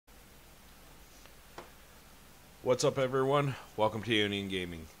What's up, everyone? Welcome to Union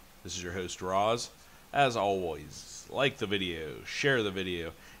Gaming. This is your host, Roz. As always, like the video, share the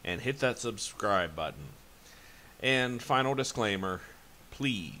video, and hit that subscribe button. And final disclaimer,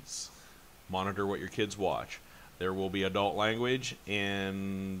 please monitor what your kids watch. There will be adult language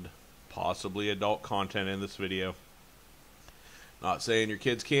and possibly adult content in this video. Not saying your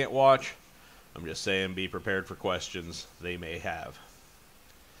kids can't watch. I'm just saying be prepared for questions they may have.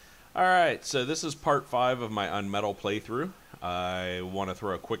 Alright, so this is part 5 of my Unmetal playthrough. I want to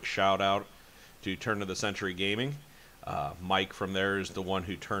throw a quick shout out to Turn of the Century Gaming. Mike from there is the one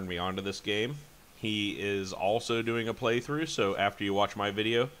who turned me onto this game. He is also doing a playthrough, so after you watch my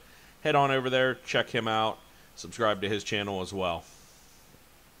video, head on over there, check him out, subscribe to his channel as well.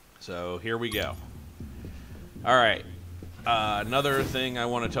 So here we go. Alright, another thing I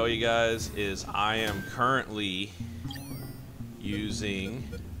want to tell you guys is I am currently using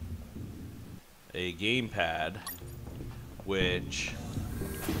a gamepad, which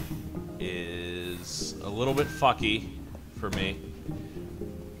is a little bit fucky for me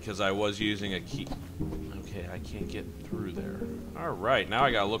because I was using a key. Okay, I can't get through there. Alright, now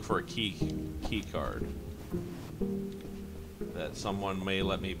I gotta look for a key card that someone may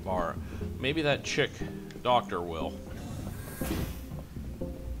let me borrow. Maybe that chick doctor will.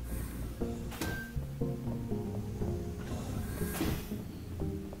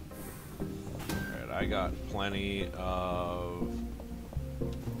 I got plenty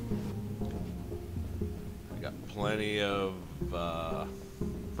of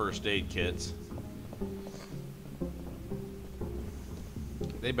first aid kits.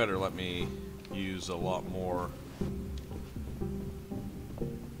 They better let me use a lot more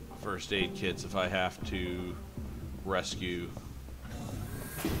first aid kits if I have to rescue.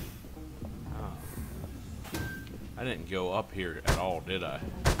 Oh. I didn't go up here at all, did I?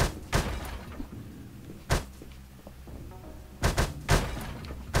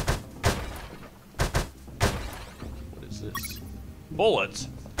 This bullets.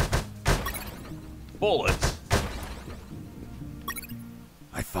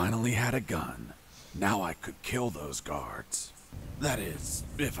 I finally had a gun. Now I could kill those guards. That is,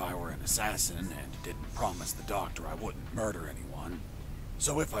 if I were an assassin and didn't promise the doctor I wouldn't murder anyone.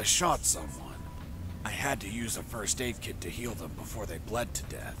 So if I shot someone, I had to use a first aid kit to heal them before they bled to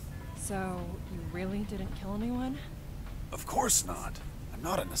death. So, you really didn't kill anyone? Of course not. I'm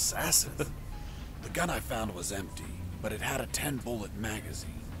not an assassin. The gun I found was empty, but it had a 10-bullet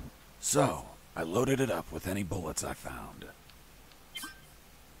magazine. So, I loaded it up with any bullets I found.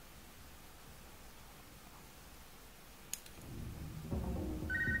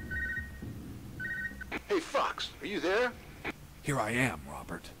 Hey, Fox, are you there? Here I am,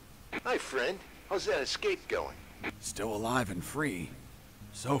 Robert. Hi, friend. How's that escape going? Still alive and free.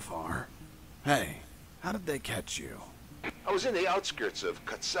 So far. Hey, how did they catch you? I was in the outskirts of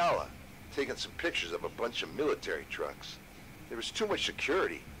Katsala, taking some pictures of a bunch of military trucks. There was too much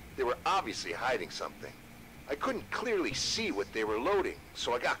security. They were obviously hiding something. I couldn't clearly see what they were loading,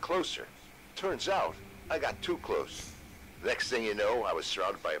 so I got closer. Turns out, I got too close. Next thing you know, I was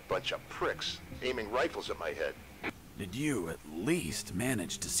surrounded by a bunch of pricks, aiming rifles at my head. Did you at least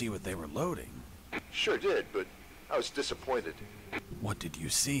manage to see what they were loading? Sure did, but I was disappointed. What did you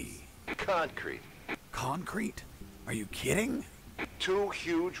see? Concrete. Concrete? Are you kidding? 2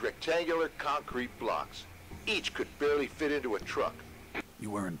 huge rectangular concrete blocks. Each could barely fit into a truck. You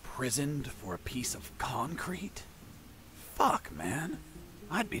were imprisoned for a piece of concrete? Fuck, man.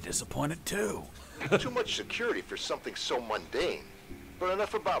 I'd be disappointed too. Too much security for something so mundane. But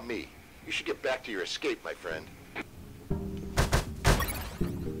enough about me. You should get back to your escape, my friend.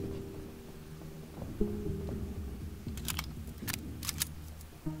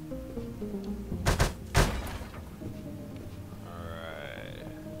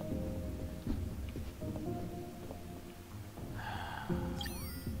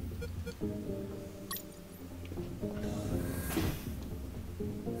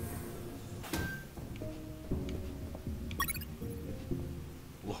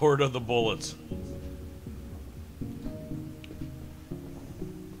 Lord of the bullets.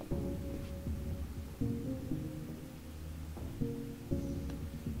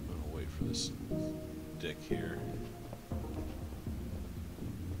 I'll wait for this dick here.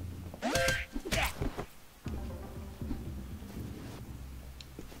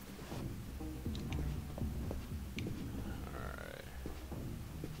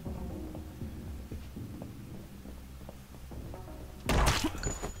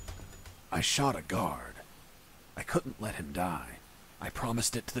 I shot a guard. I couldn't let him die. I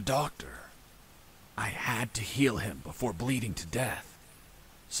promised it to the doctor. I had to heal him before bleeding to death.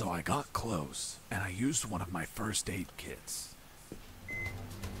 So I got close, and I used one of my first aid kits.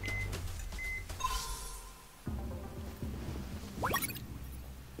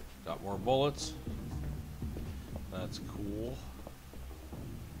 Got more bullets. That's cool.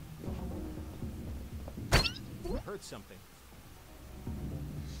 I heard something.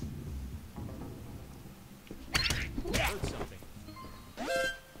 I heard something.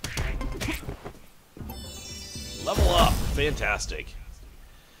 Level up! Fantastic.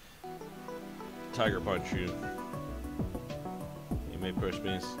 Tiger punch you. You may push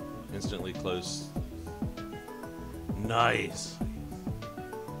me instantly close. Nice.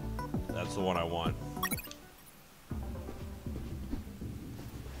 That's the one I want.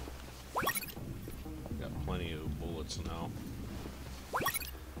 Got plenty of bullets now.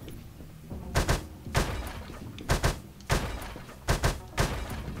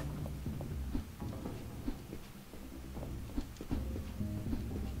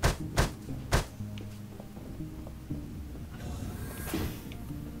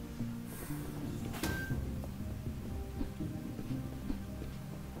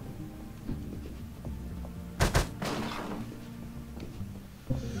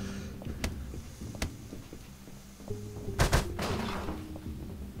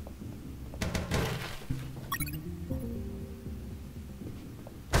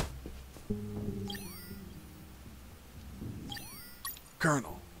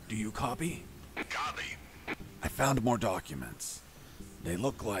 Colonel, do you copy? Copy. I found more documents. They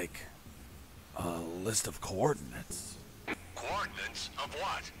look like a list of coordinates. Coordinates of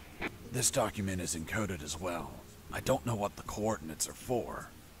what? This document is encoded as well. I don't know what the coordinates are for.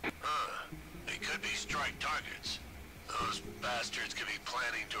 They could be strike targets. Those bastards could be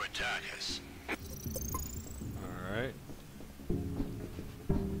planning to attack us. Alright.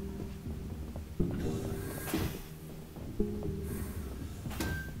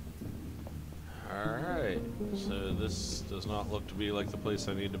 Alright. So this does not look to be like the place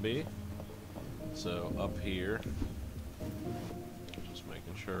I need to be. So up here. Just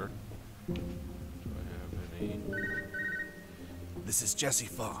making sure. Do I have any? This is Jesse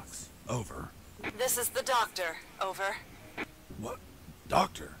Fox. Over. This is the doctor. Over. What?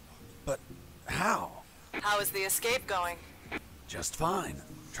 Doctor? But how? How is the escape going? Just fine.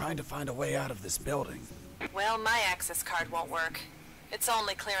 Trying to find a way out of this building. Well, my access card won't work. It's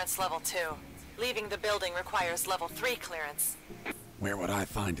only clearance level 2. Leaving the building requires level 3 clearance. Where would I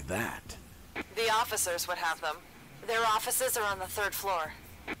find that? The officers would have them. Their offices are on the 3rd floor.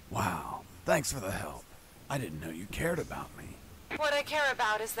 Wow. Thanks for the help. I didn't know you cared about me. What I care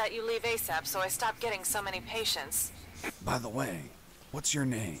about is that you leave ASAP so I stop getting so many patients. By the way, what's your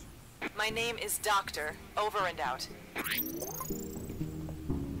name? My name is Doctor. Over and out.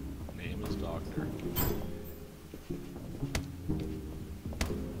 Name is Doctor.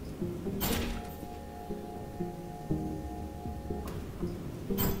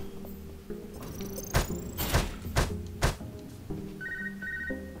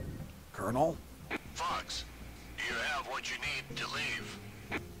 Colonel? Fox, do you have what you need to leave?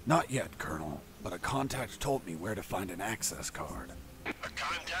 Not yet, Colonel, but a contact told me where to find an access card. A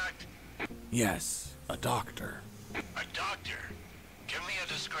contact? Yes, a doctor. A doctor? Give me a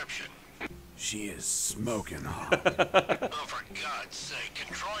description. She is smoking hot. Oh, for God's sake,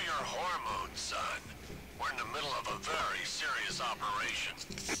 control your hormones, son. We're in the middle of a very serious operation.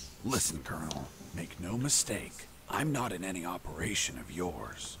 Listen, Colonel, make no mistake. I'm not in any operation of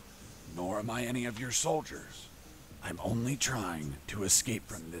yours. Nor am I any of your soldiers. I'm only trying to escape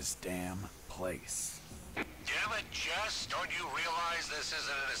from this damn place. Damn it, Jess, don't you realize this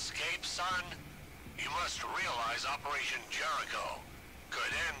isn't an escape, son? You must realize Operation Jericho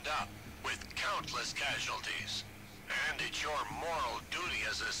could end up with countless casualties. And it's your moral duty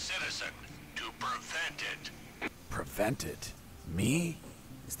as a citizen to prevent it. Prevent it? Me?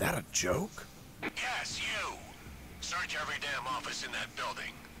 Is that a joke? Yes, you. Search every damn office in that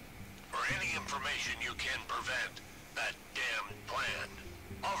building for any information you can prevent that damn plan.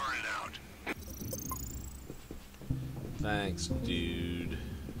 Over and out. Thanks, dude.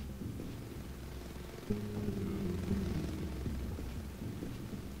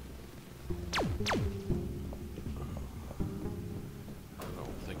 I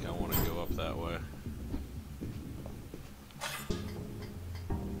don't think I want to go up that way.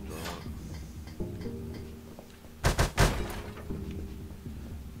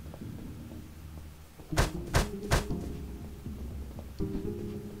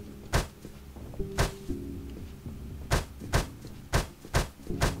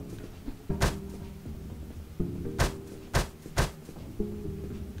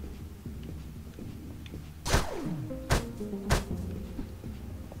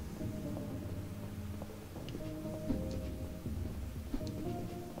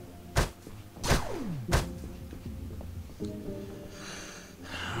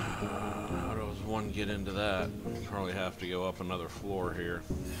 can get into that. Probably have to go up another floor here.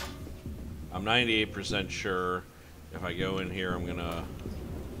 I'm 98% sure if I go in here, I'm gonna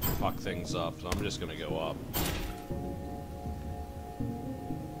fuck things up, so I'm just gonna go up.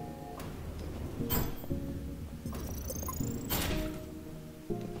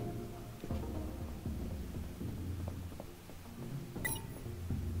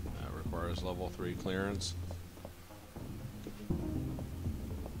 That requires level 3 clearance.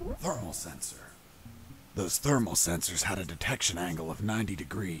 Thermal sensor. Those thermal sensors had a detection angle of 90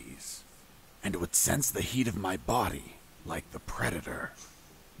 degrees, and it would sense the heat of my body, like the Predator.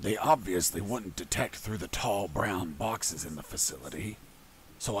 They obviously wouldn't detect through the tall brown boxes in the facility,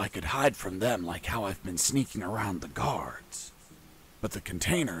 so I could hide from them like how I've been sneaking around the guards. But the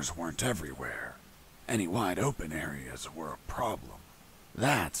containers weren't everywhere. Any wide open areas were a problem.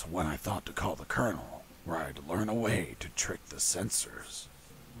 That's when I thought to call the Colonel, where I'd learn a way to trick the sensors.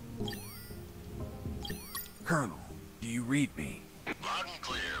 Colonel, do you read me? Loud and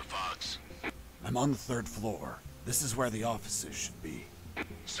clear, Fox. I'm on the 3rd floor. This is where the offices should be.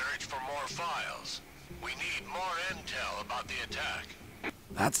 Search for more files. We need more intel about the attack.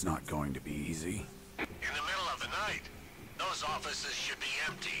 That's not going to be easy. In the middle of the night, those offices should be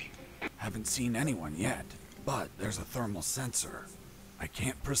empty. Haven't seen anyone yet, but there's a thermal sensor. I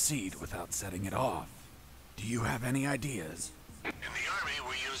can't proceed without setting it off. Do you have any ideas? In the Army,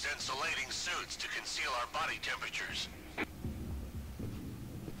 we use insulating suits to conceal our body temperatures.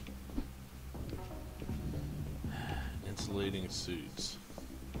 Insulating suits.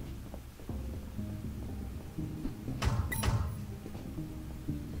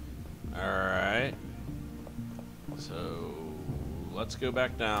 Alright. So, let's go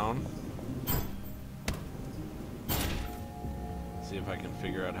back down. See if I can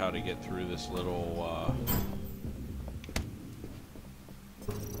figure out how to get through this little,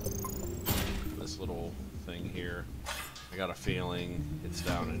 this little thing here. I got a feeling it's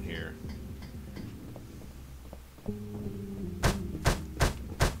down in here.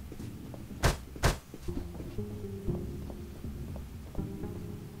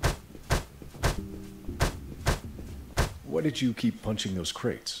 Why did you keep punching those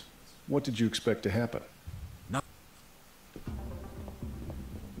crates? What did you expect to happen?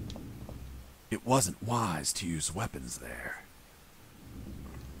 It wasn't wise to use weapons there.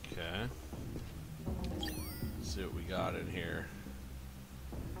 Okay. Let's see what we got in here.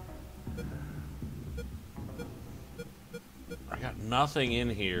 I got nothing in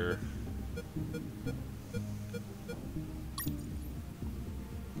here.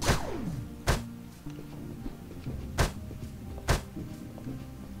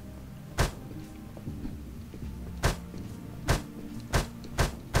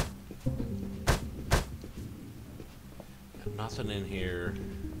 Nothing in here.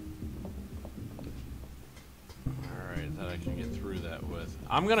 Alright, that I can get through that with.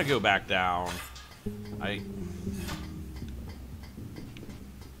 I'm gonna go back down.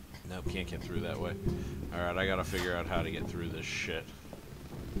 Nope, can't get through that way. Alright, I gotta figure out how to get through this shit.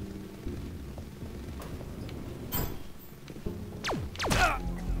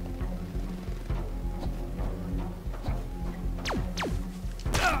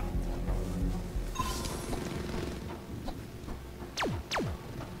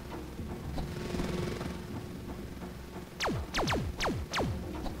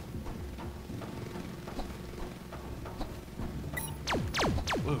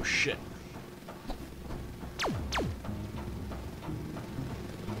 Oh shit.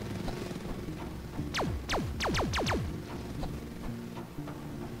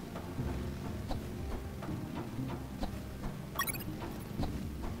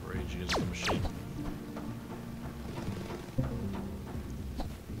 Rage against the machine.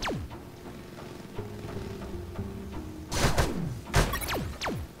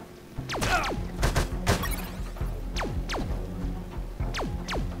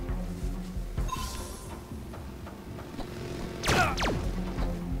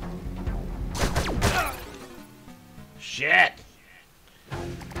 Shit!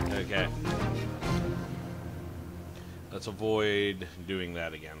 Okay. Let's avoid doing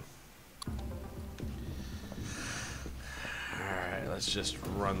that again. Alright, let's just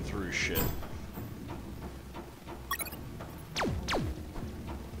run through shit.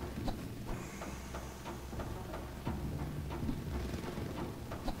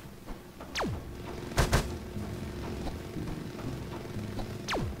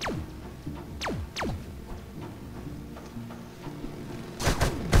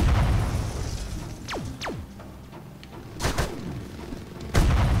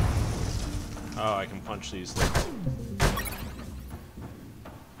 Oh, I can punch these things.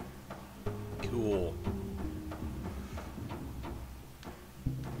 Cool. full.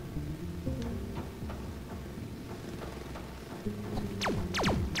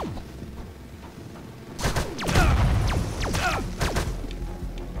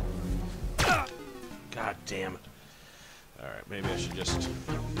 God damn it. Alright, maybe I should just...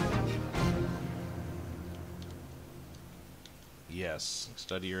 Yes,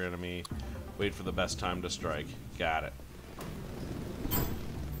 study your enemy. Wait for the best time to strike. Got it.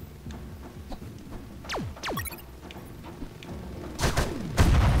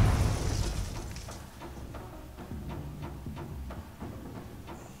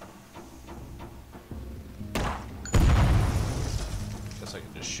 Guess I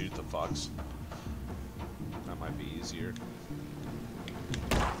can just shoot the fox. That might be easier.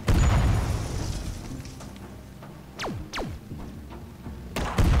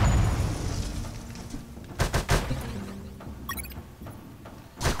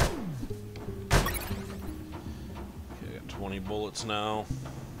 Okay, I got 20 bullets now.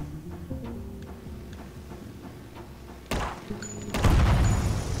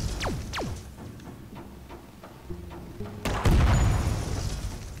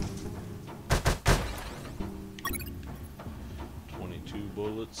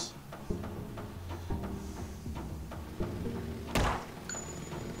 Bullets.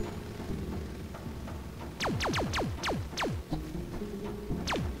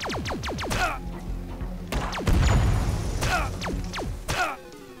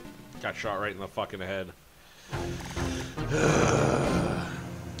 Got shot right in the fucking head.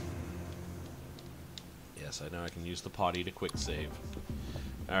 Yes, I know I can use the potty to quick save.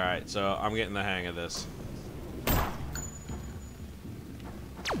 Alright, so I'm getting the hang of this.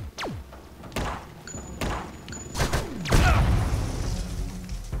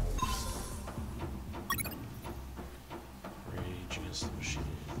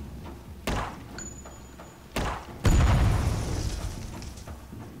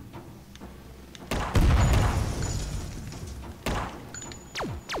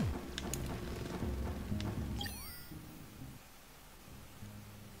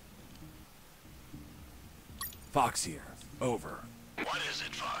 Fox here. Over. What is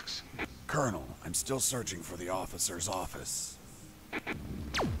it, Fox? Colonel, I'm still searching for the officer's office.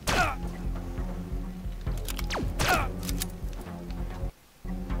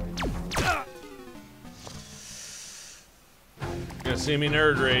 Gonna see me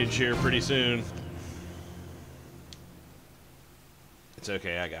nerd rage here pretty soon. It's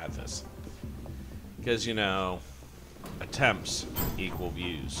okay, I got this. Because, you know, attempts equal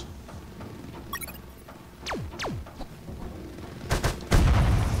views.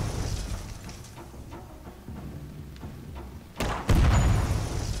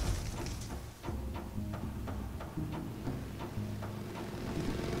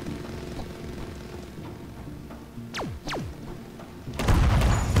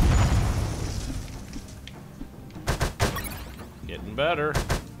 Getting better.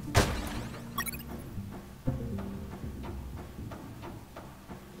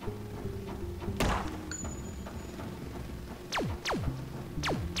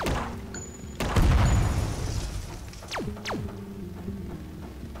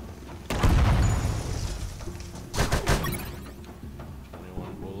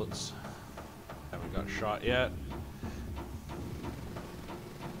 Haven't got shot yet.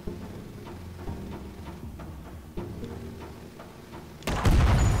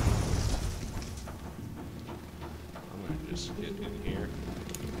 I'm gonna just get in here.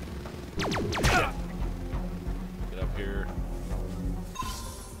 Get up here.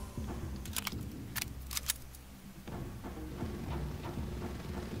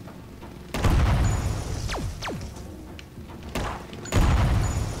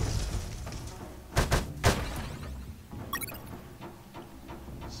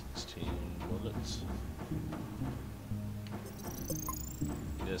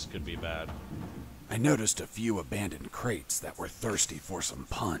 This could be bad. I noticed a few abandoned crates that were thirsty for some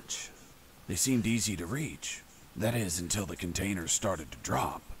punch. They seemed easy to reach. That is, until the containers started to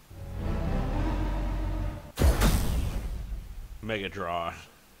drop. Mega draw.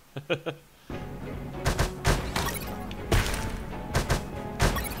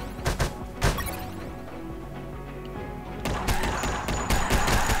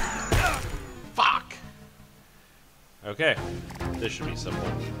 Fuck! Okay, this should be simple.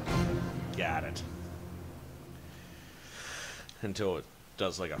 Got it. Until it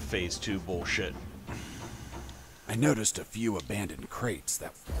does like a phase 2 bullshit. I noticed a few abandoned crates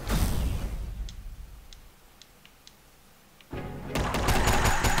that...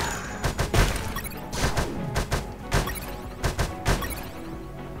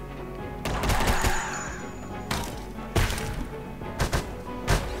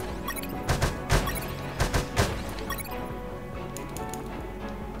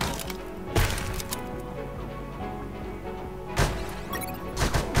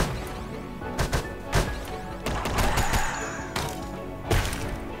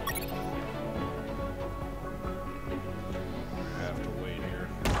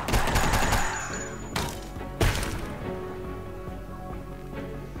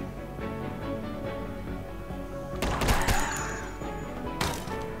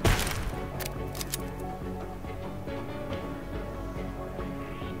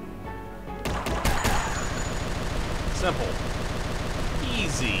 Simple.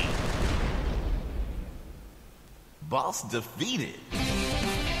 Easy. Boss defeated.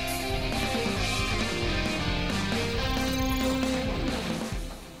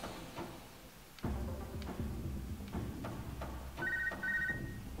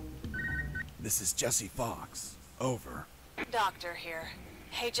 This is Jesse Fox. Over. Doctor here.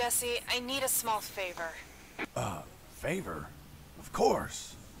 Hey, Jesse, I need a small favor. Favor? Of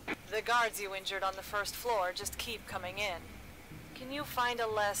course. The guards you injured on the first floor just keep coming in. Can you find a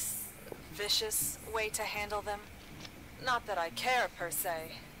less vicious way to handle them? Not that I care, per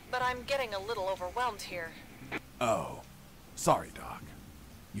se, but I'm getting a little overwhelmed here. Oh. Sorry, Doc.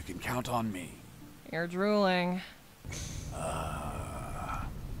 You can count on me. You're drooling.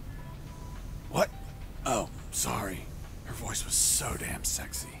 What? Oh, sorry. Her voice was so damn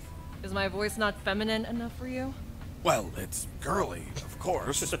sexy. Is my voice not feminine enough for you? Well, it's girly, of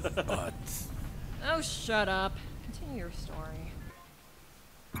course, but... Oh, shut up. Continue your story.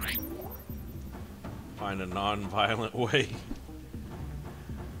 Find a non-violent way.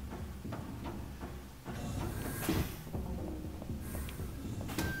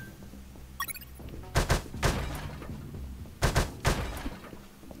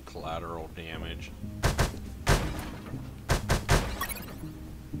 Collateral damage.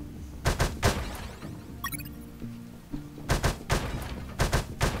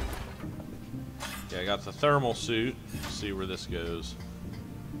 Yeah, I got the thermal suit. See where this goes.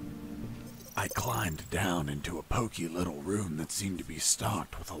 I climbed down into a poky little room that seemed to be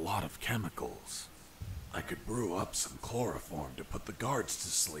stocked with a lot of chemicals. I could brew up some chloroform to put the guards to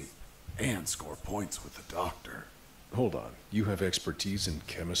sleep and score points with the doctor. Hold on. You have expertise in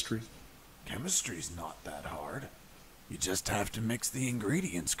chemistry? Chemistry's not that hard. You just have to mix the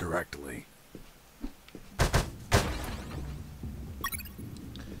ingredients correctly.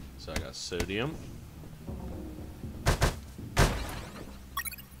 So I got sodium,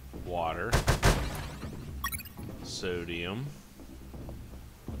 water, sodium.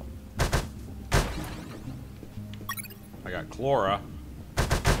 I got chlora.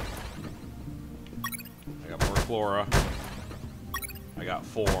 I got more chlora. I got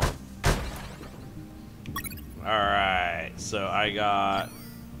form. Alright, so I got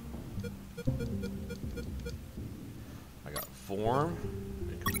form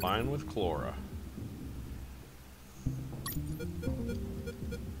and combine with chlora.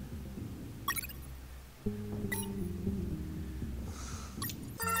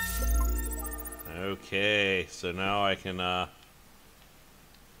 Okay, so now I can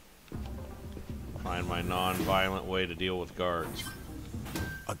find my non-violent way to deal with guards.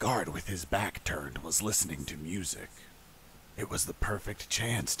 A guard with his back turned was listening to music. It was the perfect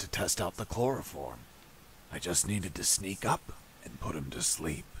chance to test out the chloroform. I just needed to sneak up and put him to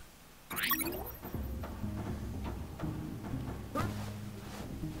sleep.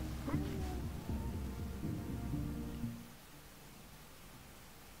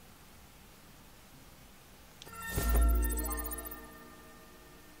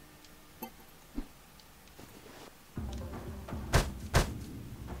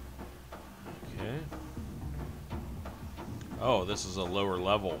 Okay. Oh, this is a lower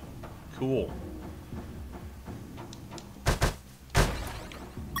level. Cool.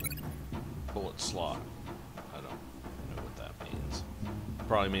 Bullet slot. I don't know what that means.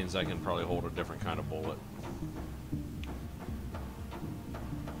 Probably means I can probably hold a different kind of bullet.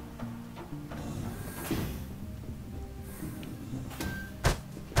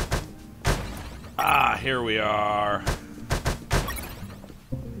 Ah, here we are.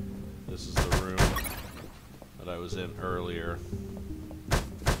 This is the room that I was in earlier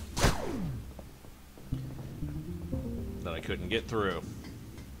that I couldn't get through.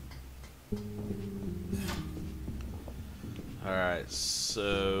 Alright,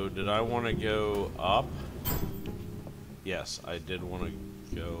 so did I want to go up? Yes, I did want to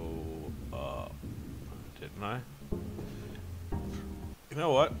go up. Didn't I? You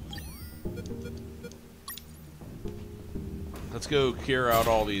know what? Let's go clear out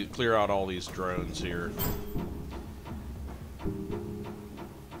all these drones here.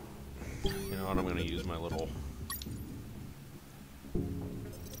 You know what? I'm going to use my little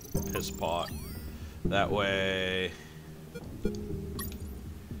piss pot. That way,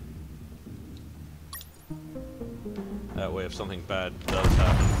 if something bad does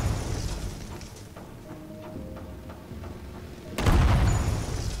happen.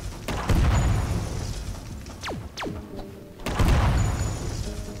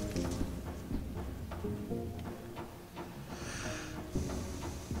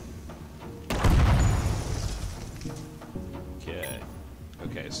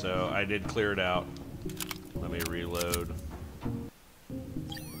 Okay, so I did clear it out. Let me reload.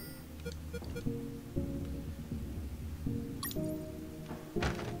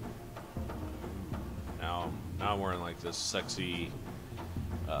 Now I'm wearing like this sexy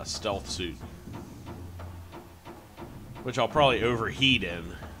stealth suit, which I'll probably overheat in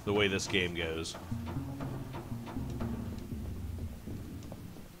the way this game goes.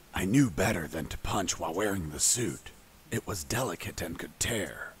 I knew better than to punch while wearing the suit. It was delicate and could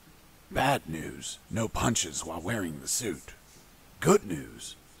tear. Bad news, no punches while wearing the suit. Good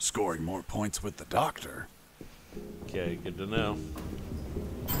news, scoring more points with the doctor. Okay, good to know.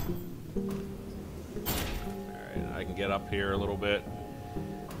 Alright, I can get up here a little bit.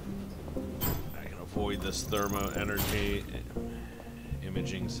 I can avoid this thermo energy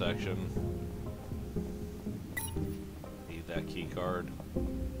imaging section. Need that key card.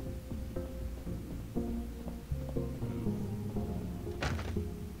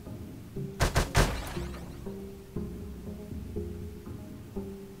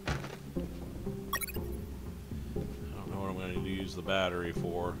 Use the battery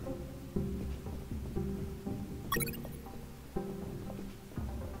for.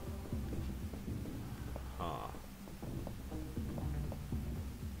 Huh.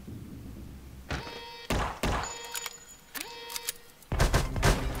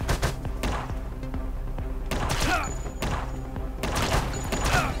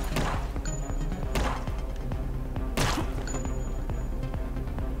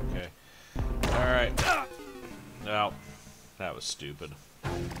 Okay. All right. Now. That was stupid.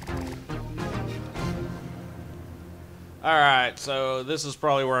 Alright, so this is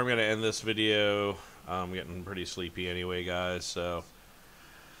probably where I'm going to end this video. I'm getting pretty sleepy anyway, guys, so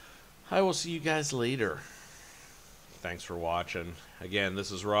I will see you guys later. Thanks for watching. Again, this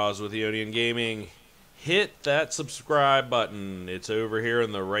is Roz with Ionian Gaming. Hit that subscribe button. It's over here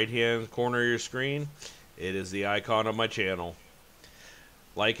in the right-hand corner of your screen. It is the icon of my channel.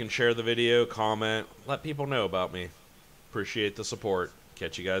 Like and share the video, comment, let people know about me. Appreciate the support.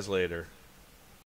 Catch you guys later.